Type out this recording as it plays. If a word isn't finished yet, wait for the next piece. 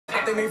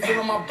think they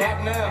feeling my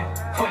back now.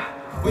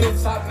 Huh, we on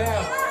top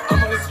now.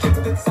 I'm on the street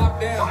with the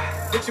top down.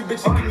 Bitch, you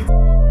give me.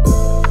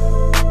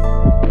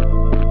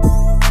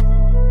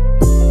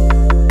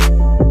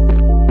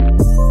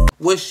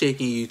 What's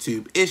shaking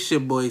YouTube? It's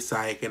your boy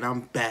Syik, and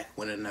I'm back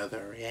with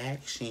another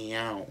reaction.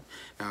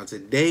 Now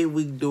today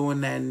we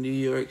doing that New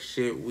York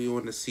shit. We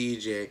on the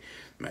CJ.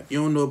 Now, if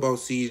you don't know about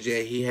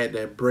CJ, he had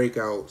that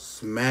breakout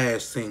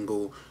smash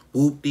single.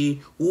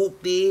 Whoop-dee,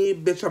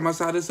 whoop-dee, bitch, I'm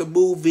outside, it's a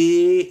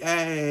movie.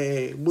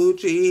 Hey, blue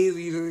cheese.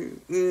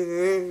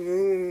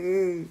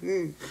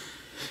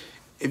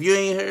 If you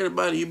ain't heard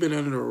about it, you been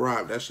under the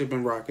rock. That shit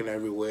been rocking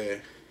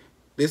everywhere.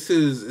 This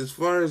is, as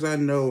far as I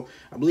know,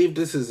 I believe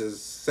this is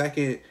his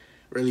second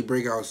really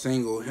breakout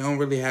single. He don't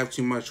really have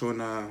too much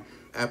on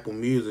Apple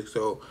Music,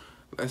 so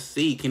let's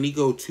see. Can he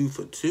go 2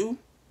 for 2?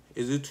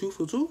 Is it 2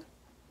 for 2?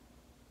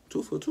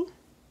 2 for 2?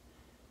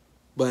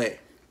 But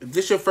if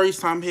this your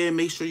first time here,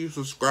 make sure you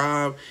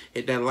subscribe,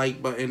 hit that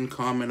like button,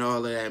 comment,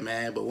 all of that,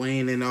 man. But we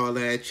ain't in all of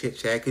that chit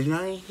chat because you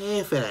ain't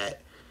here for that.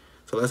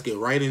 So let's get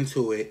right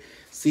into it.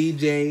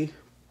 CJ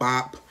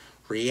BOP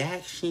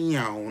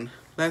reaction.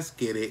 Let's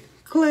get it.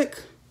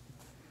 Click.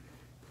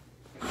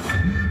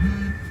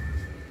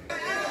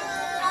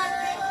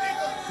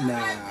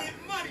 Nah.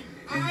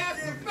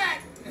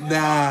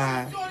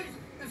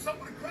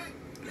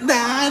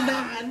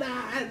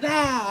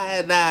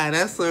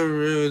 That's some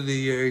real New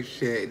York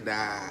shit.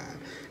 Nah.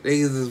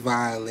 Niggas is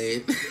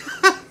violent.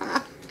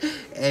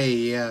 Hey,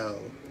 yo.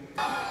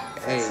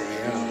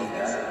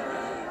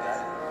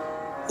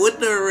 With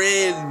the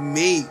red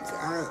meat.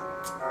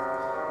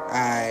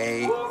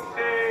 Alright.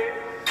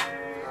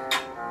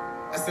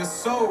 That's the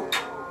soul.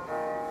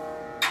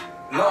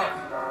 Look.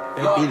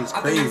 That beat is crazy. I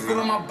think you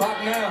feeling my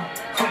bop now.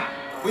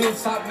 We on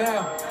top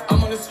now.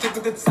 I'm on the strip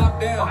with the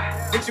top down.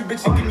 Bitch, you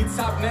give me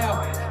top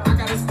now. I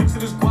gotta stick to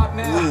this guap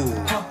now.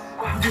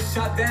 You get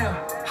shot down.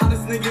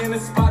 Hottest nigga in the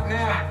spot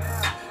now.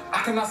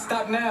 I cannot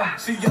stop now.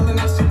 She yelling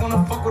out, she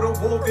wanna fuck with a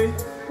whoopie.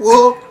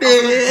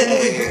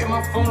 Whoopie. Hitting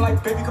my phone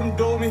like, baby, come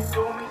do me.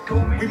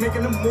 We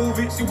making a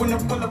movie. She wanna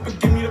pull up and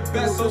give me the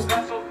pesos.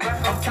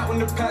 I'm counting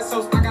the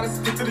pesos. I gotta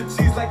stick to the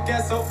cheese like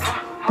gasso.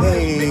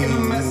 Hey. Making a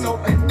mess up.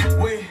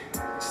 Wait.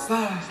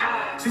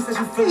 She said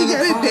she feeling the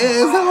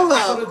vibe. Hold up.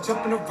 I told her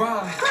jump in the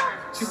ride.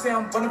 She said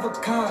I'm one of a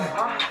kind.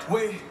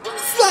 Wait.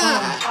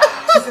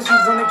 She said she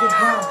wanna get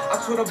high.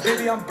 I told her,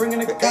 baby, I'm bringing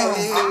the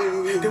guys.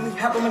 Then we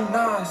have them in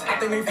Nas. I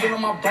think they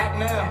feeling my bop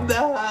now.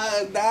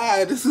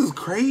 Nah, this is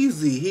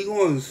crazy. He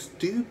going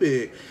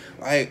stupid.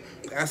 Like,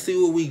 I see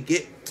what we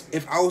get.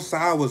 If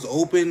outside was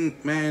open,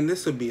 man,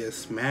 this would be a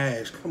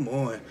smash. Come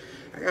on.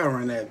 I gotta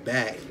run that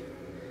back.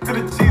 To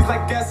the cheese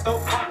like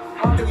gasso.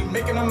 Then we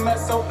making a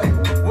mess, so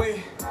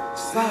wait,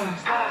 slide.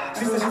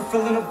 She said she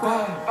feeling the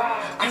vibe.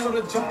 I told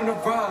her jump in the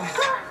ride.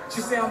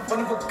 She said I'm one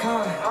of a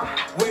kind.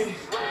 Wait,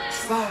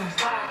 slide.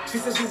 She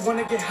said she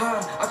wanna get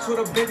high. I told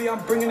her, baby, I'm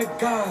bringing the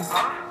guys.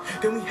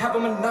 Then we have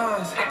them in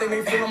Nas. I think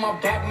they feeling my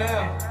bop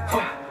now.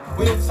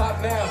 We on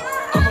top now.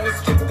 I'm on the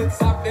strip with the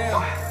top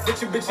down.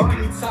 Bitch, you give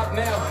me top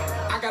now.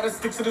 I gotta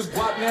stick to this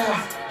guap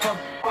now.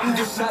 You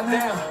get shot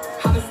down.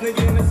 Hottest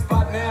nigga in the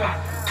spot now.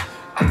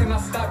 I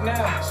cannot stop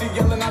now. She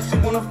yelling out, she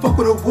wanna fuck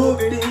with a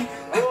whoopie.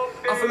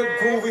 I feel a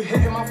groovy,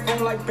 hitting my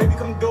phone like, baby,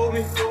 come do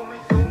me.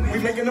 We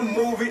making a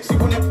movie. She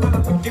wanna pull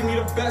up and give me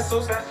the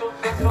pesos.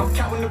 I'm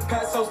counting the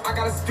pesos. I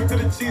gotta stick to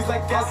the cheese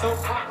like gasso.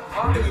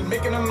 Then we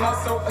making a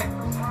mess up.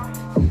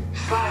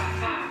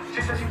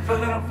 She said she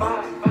feeling a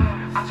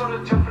vibe. I told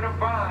her jump in the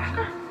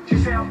ride. She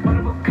said I'm one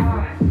of a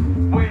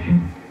kind.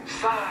 Wait,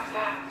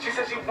 slide. She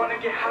said she wanna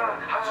get high.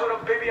 I told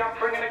her, baby, I'm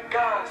bringing the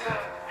guys.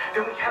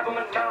 Then we have them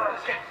in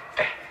Nas.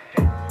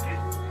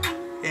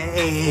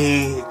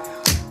 Hey.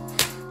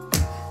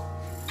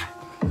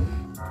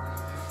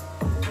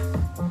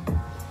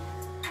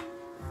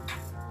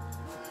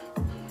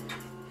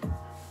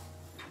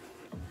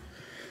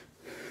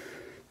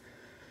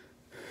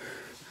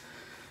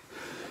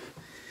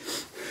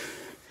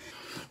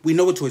 We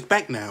know what to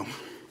expect now.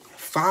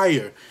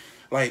 Fire.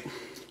 Like,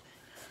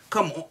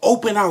 come on,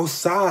 open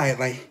outside.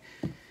 Like,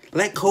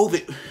 let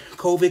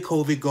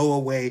COVID go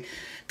away.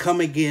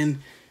 Come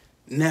again,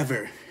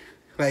 never.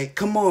 Like,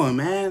 come on,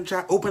 man.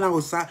 Try open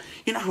outside.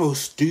 You know how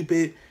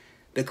stupid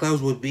the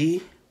clubs would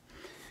be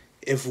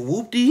if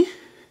Whoop-dee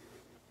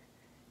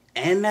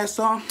and that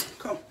song,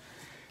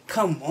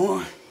 come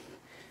on.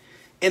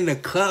 In the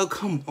club,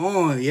 come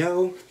on,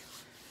 yo.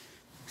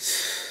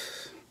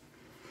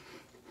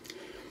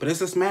 But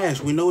it's a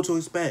smash. We know what to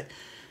expect.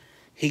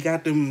 He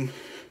got them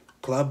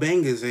club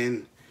bangers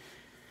and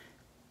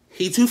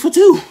he 2 for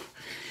 2.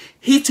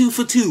 He 2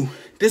 for 2.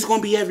 This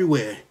gonna be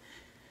everywhere.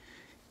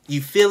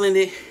 You feeling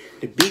it?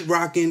 The beat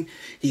rocking,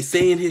 he's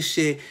saying his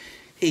shit,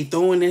 he's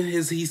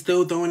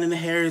still throwing in the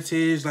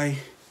heritage, like,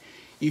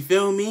 you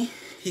feel me?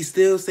 He's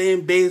still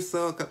saying bass,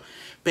 so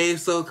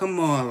come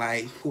on,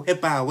 like,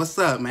 hip hop, what's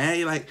up,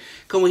 man? Like,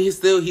 come on, he's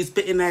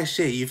spitting that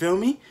shit, you feel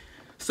me?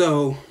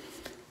 So,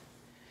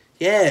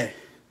 yeah,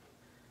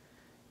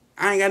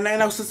 I ain't got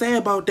nothing else to say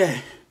about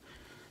that.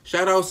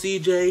 Shout out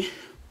CJ,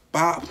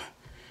 BOP,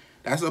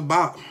 that's a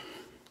bop.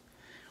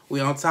 We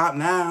on top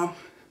now.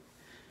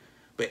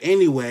 But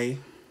anyway,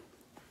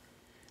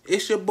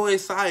 it's your boy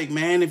Syik,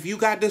 man. If you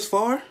got this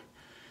far,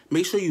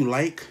 make sure you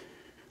like,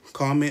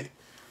 comment,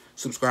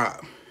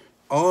 subscribe.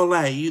 All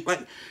that. You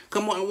like,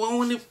 come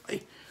on,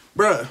 like,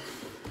 bruh.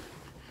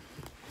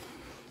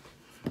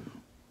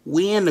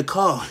 We in the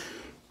car.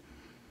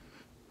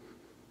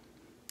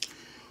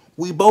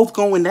 We both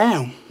going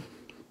down.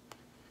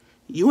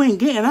 You ain't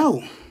getting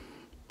out.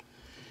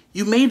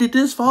 You made it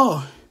this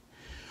far.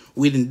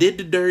 We done did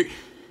the dirt.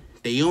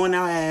 They on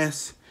our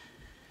ass.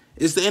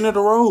 It's the end of the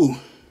road.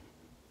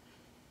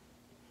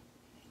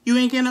 You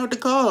ain't getting out the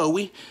car.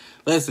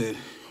 Listen,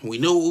 we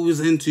know what we was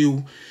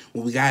into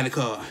when we got in the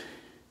car.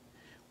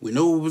 We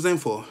know what we was in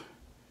for.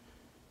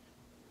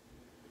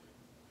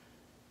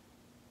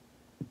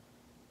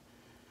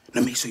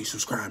 Now make sure you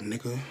subscribe,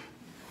 nigga.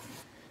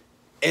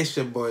 It's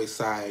your boy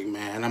Syik,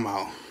 man. I'm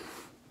out.